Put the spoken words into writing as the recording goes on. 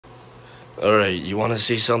Alright, you want to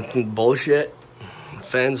see something bullshit?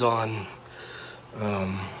 Fans on.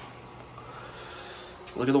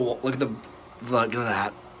 Look at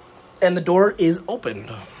that. And the door is open.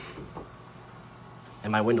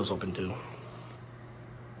 And my window's open too.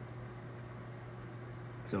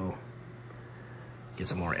 So, get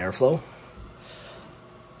some more airflow.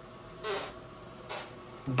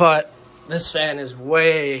 But this fan is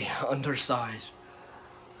way undersized.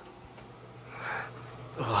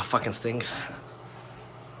 Oh, that fucking stinks.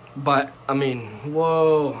 But, I mean,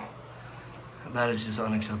 whoa. That is just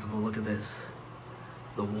unacceptable. Look at this.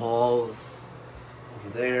 The walls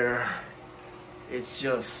over there. It's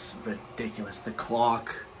just ridiculous. The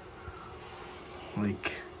clock.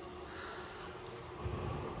 Like.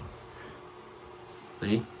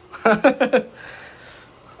 See?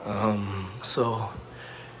 So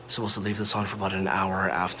supposed to leave this on for about an hour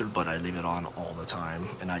after, but I leave it on all the time,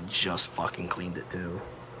 and I just fucking cleaned it too.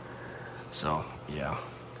 So yeah,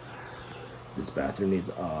 this bathroom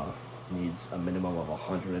needs a minimum of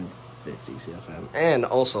 150 CFM. And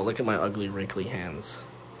also, look at my ugly wrinkly hands.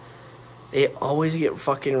 They always get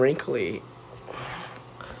fucking wrinkly.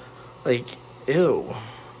 Like, ew.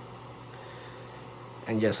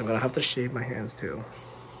 And yes, I'm gonna have to shave my hands too.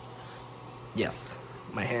 Yes,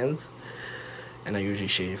 my hands. And I usually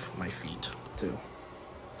shave my feet too.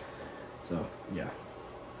 So yeah.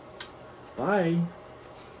 Bye.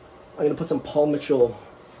 I'm gonna put some Paul Mitchell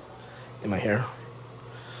in my hair.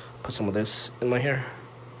 Put some of this in my hair.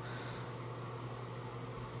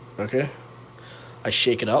 Okay. I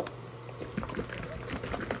shake it up.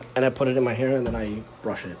 And I put it in my hair and then I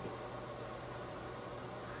brush it.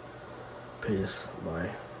 Peace. Bye.